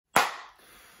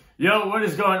Yo, what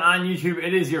is going on YouTube?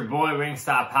 It is your boy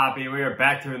Wingstop Poppy and we are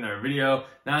back to another video.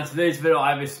 Now in today's video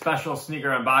I have a special sneaker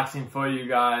unboxing for you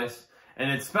guys. And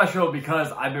it's special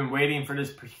because I've been waiting for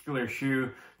this particular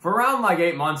shoe for around like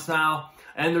 8 months now.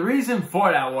 And the reason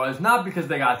for that was not because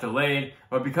they got delayed,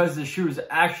 but because the shoe is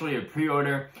actually a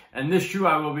pre-order. And this shoe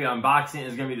I will be unboxing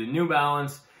is going to be the New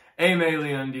Balance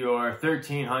aimeleondore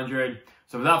 1300.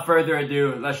 So without further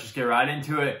ado, let's just get right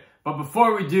into it. But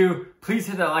before we do, please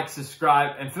hit that like,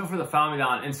 subscribe, and feel free to follow me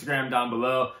on Instagram down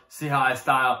below. See how I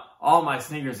style all my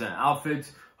sneakers and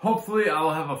outfits. Hopefully, I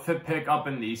will have a fit pick up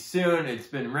in these soon. It's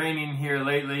been raining here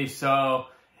lately, so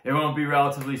it won't be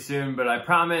relatively soon. But I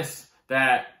promise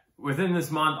that within this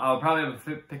month, I'll probably have a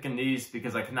fit pick in these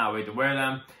because I cannot wait to wear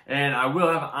them. And I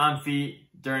will have on feet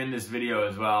during this video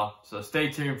as well. So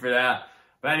stay tuned for that.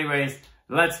 But anyways,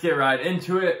 let's get right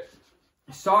into it.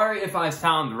 Sorry if I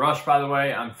sound rushed, by the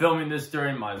way. I'm filming this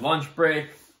during my lunch break.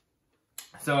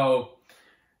 So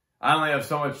I only have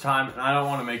so much time and I don't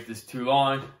want to make this too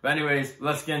long. But anyways,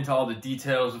 let's get into all the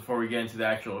details before we get into the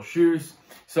actual shoes.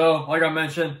 So like I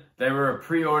mentioned, they were a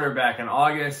pre-order back in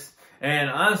August. And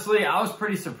honestly, I was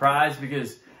pretty surprised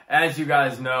because as you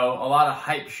guys know, a lot of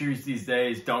hype shoes these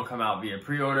days don't come out via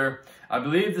pre-order. I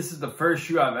believe this is the first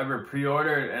shoe I've ever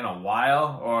pre-ordered in a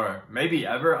while, or maybe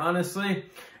ever, honestly.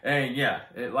 And yeah,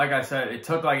 like I said, it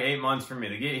took like 8 months for me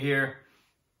to get here.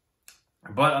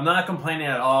 But I'm not complaining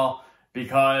at all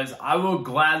because I will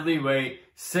gladly wait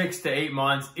 6 to 8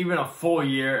 months, even a full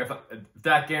year, if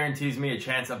that guarantees me a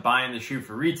chance of buying the shoe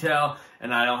for retail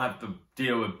and I don't have to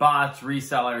deal with bots,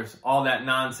 resellers, all that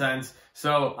nonsense.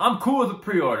 So I'm cool with the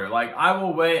pre-order. Like, I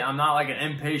will wait. I'm not like an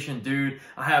impatient dude.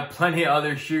 I have plenty of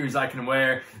other shoes I can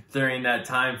wear during that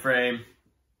time frame.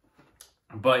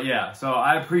 But yeah, so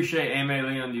I appreciate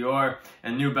aimeleondore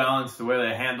and New Balance, the way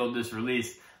they handled this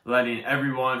release, letting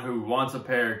everyone who wants a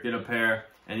pair get a pair.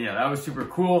 And yeah, that was super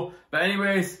cool. But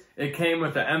anyways, it came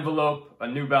with an envelope, a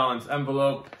New Balance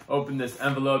envelope. Open this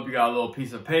envelope, you got a little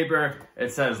piece of paper.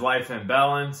 It says Life in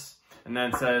Balance. And then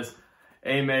it says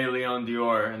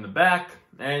aimeleondore in the back.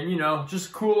 And you know, just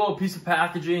a cool little piece of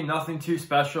packaging. Nothing too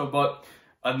special, but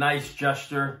a nice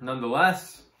gesture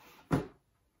nonetheless.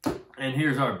 And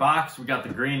here's our box. We got the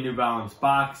green New Balance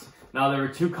box. Now, there were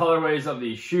two colorways of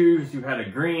these shoes. You had a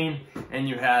green and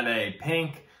you had a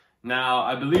pink. Now,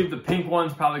 I believe the pink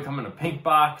ones probably come in a pink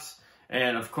box.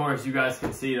 And of course, you guys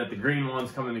can see that the green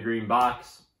ones come in the green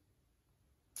box.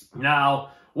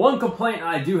 Now, one complaint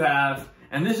I do have,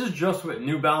 and this is just with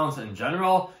New Balance in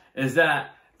general, is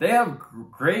that they have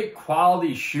great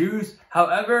quality shoes.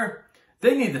 However,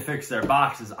 they need to fix their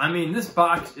boxes. I mean, this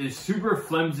box is super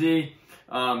flimsy.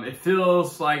 It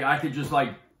feels like I could just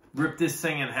like rip this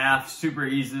thing in half super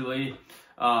easily.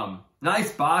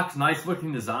 Nice box, nice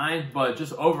looking design, but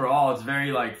just overall it's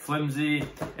very like flimsy.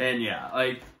 And yeah,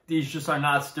 like these just are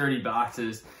not sturdy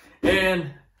boxes.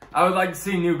 And I would like to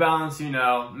see New Balance, you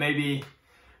know, maybe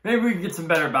we could get some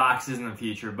better boxes in the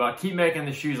future, but keep making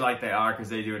the shoes like they are because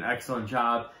they do an excellent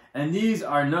job. And these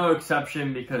are no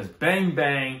exception because bang,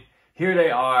 bang, here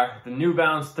they are, the New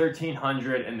Balance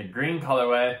 1300 in the green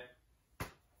colorway.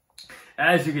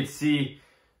 As you can see,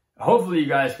 hopefully you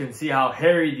guys can see how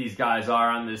hairy these guys are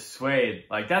on this suede.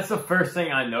 Like, that's the first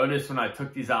thing I noticed when I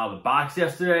took these out of the box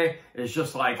yesterday, is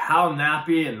just like how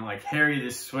nappy and like hairy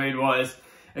this suede was.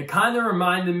 It kind of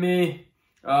reminded me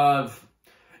of,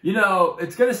 you know,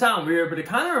 it's going to sound weird, but it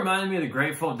kind of reminded me of the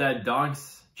Grateful Dead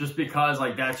Dunks. Just because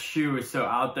like that shoe is so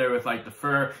out there with like the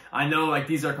fur. I know like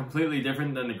these are completely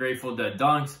different than the Grateful Dead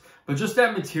Dunks, but just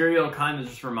that material kind of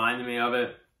just reminded me of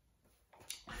it.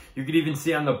 You could even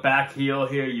see on the back heel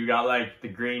here, you got like the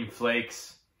green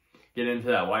flakes get into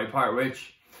that white part,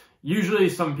 which usually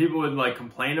some people would like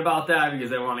complain about that because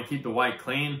they want to keep the white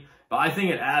clean. But I think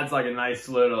it adds like a nice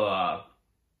little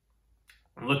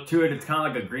look to it. It's kind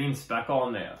of like a green speckle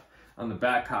on the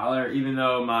back collar, even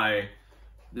though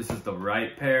this is the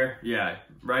right pair. Yeah,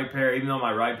 right pair, even though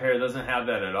my right pair doesn't have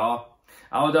that at all.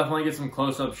 I will definitely get some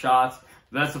close-up shots.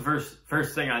 But that's the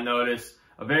first thing I noticed.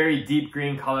 A very deep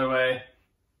green colorway.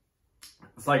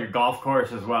 It's like a golf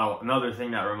course as well. Another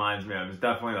thing that reminds me of is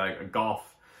definitely like a golf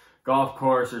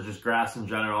course or just grass in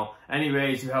general.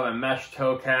 Anyways, you have a mesh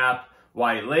toe cap,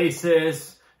 white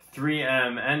laces,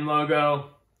 3M N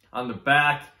logo. On the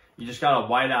back, you just got a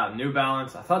whiteout New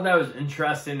Balance. I thought that was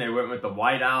interesting. They went with the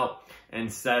whiteout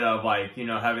instead of like, you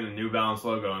know, having the New Balance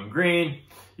logo in green.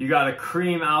 You got a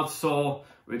cream outsole,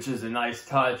 which is a nice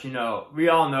touch. You know, we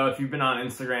all know if you've been on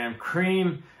Instagram,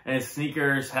 cream and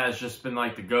sneakers has just been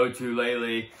like the go-to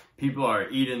lately. People are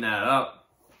eating that up.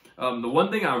 The one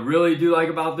thing I really do like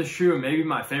about this shoe, and maybe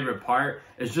my favorite part,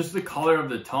 is just the color of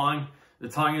the tongue. The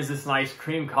tongue is this nice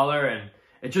cream color, and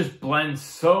it just blends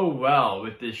so well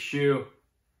with this shoe,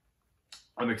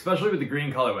 especially with the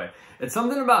green colorway. It's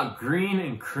something about green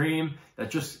and cream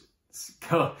that just,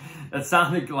 that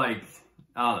sounded like,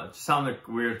 I don't know, it just sounded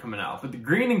weird coming out. But the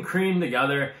green and cream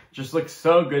together just looks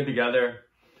so good together.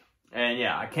 And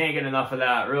yeah, I can't get enough of that.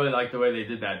 I really like the way they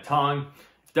did that tongue.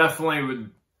 Definitely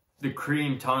with the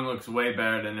cream tongue looks way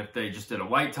better than if they just did a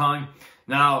white tongue.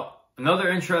 Now, another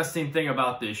interesting thing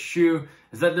about this shoe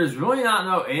is that there's really not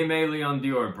no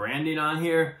aimeleondore branding on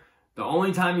here. The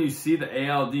only time you see the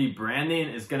ALD branding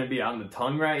is going to be on the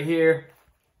tongue right here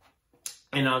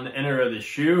and on the inner of the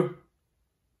shoe,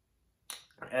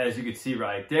 as you can see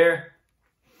right there.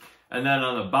 And then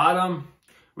on the bottom,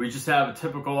 we just have a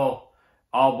typical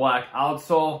all black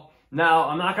outsole. Now,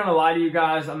 I'm not going to lie to you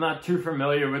guys, I'm not too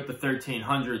familiar with the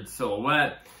 1300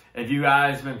 silhouette. If you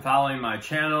guys have been following my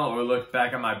channel or looked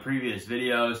back at my previous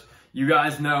videos, you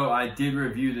guys know I did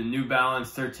review the New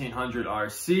Balance 1300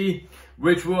 RC,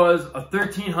 which was a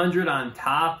 1300 on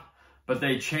top, but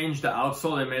they changed the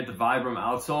outsole. They made the Vibram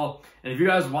outsole. And if you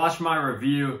guys watched my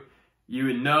review, you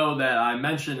would know that I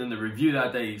mentioned in the review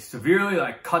that they severely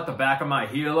cut the back of my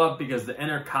heel up because the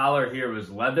inner collar here was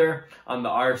leather on the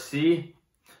RC.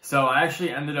 So I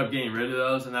actually ended up getting rid of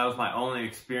those, and that was my only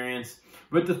experience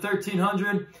with the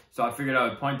 1300. So I figured I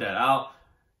would point that out.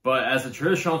 But as a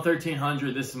traditional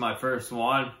 1300, this is my first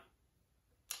one.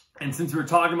 And since we're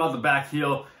talking about the back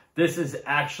heel, this is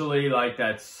actually like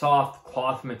that soft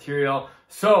cloth material.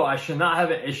 So I should not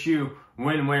have an issue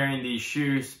when wearing these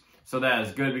shoes. So that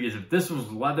is good, because if this was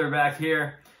leather back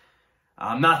here,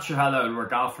 I'm not sure how that would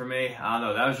work out for me. I don't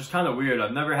know, that was just kind of weird.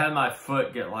 I've never had my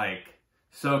foot get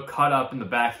so cut up in the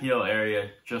back heel area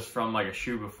just from a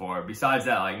shoe before. Besides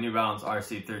that, New Balance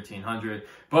RC 1300.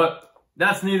 But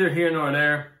that's neither here nor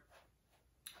there.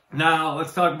 Now,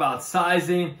 let's talk about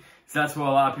sizing, because that's what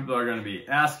a lot of people are going to be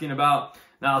asking about.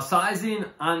 Now, sizing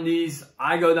on these,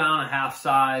 I go down a half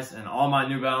size in all my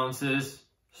New Balances.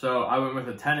 So I went with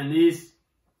a 10 in these.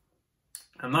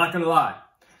 I'm not going to lie,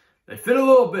 they fit a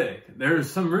little big. There's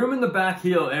some room in the back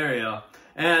heel area,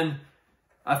 and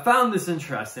I found this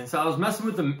interesting. So I was messing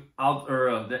with the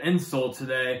insole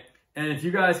today, and if you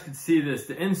guys could see this,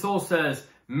 the insole says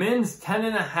men's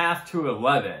 10.5 to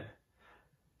 11.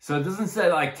 So it doesn't say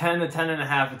 10 to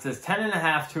 10.5, it says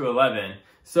 10.5 to 11.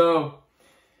 So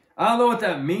I don't know what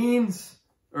that means,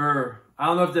 or I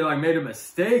don't know if they made a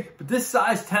mistake, but this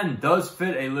size 10 does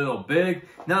fit a little big.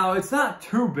 Now, it's not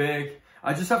too big.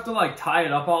 I just have to tie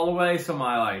it up all the way so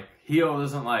my heel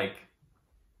doesn't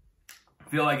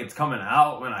feel like it's coming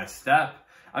out when I step.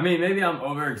 I mean, maybe I'm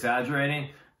over exaggerating,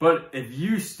 but if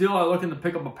you still are looking to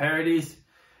pick up a pair of these,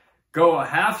 go a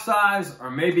half size or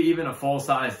maybe even a full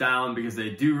size down, because they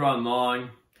do run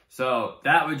long. So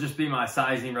that would just be my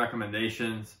sizing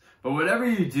recommendations. But whatever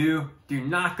you do, do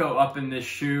not go up in this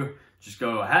shoe. Just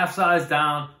go a half size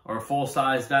down or a full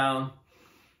size down.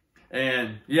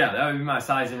 And yeah, that would be my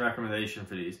sizing recommendation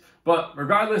for these. But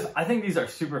regardless, I think these are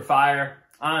super fire.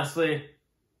 Honestly,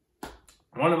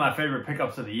 one of my favorite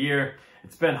pickups of the year.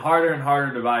 It's been harder and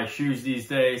harder to buy shoes these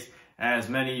days, as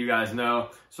many of you guys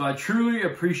know. So I truly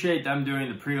appreciate them doing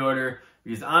the pre-order,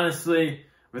 because honestly,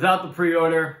 without the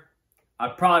pre-order, I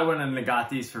probably wouldn't have got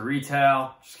these for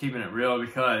retail. Just keeping it real,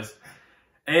 because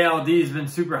ALD has been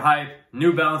super hyped.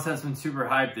 New Balance has been super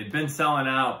hyped. They've been selling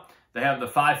out. They have the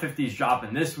 550s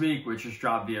dropping this week, which just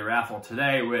dropped via raffle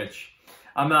today, which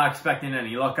I'm not expecting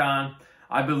any luck on.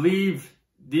 I believe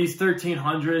these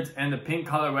 1300s and the pink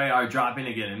colorway are dropping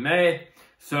again in May.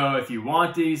 So if you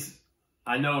want these,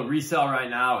 I know resale right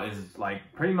now is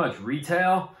pretty much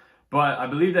retail, but I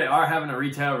believe they are having a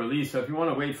retail release. So if you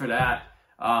want to wait for that,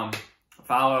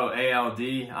 follow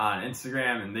ALD on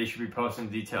Instagram, and they should be posting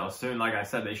details soon. Like I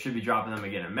said, they should be dropping them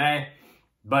again in May.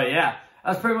 But yeah,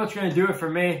 that's pretty much going to do it for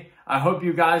me. I hope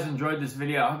you guys enjoyed this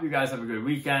video. I hope you guys have a good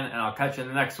weekend, and I'll catch you in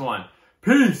the next one.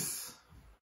 Peace!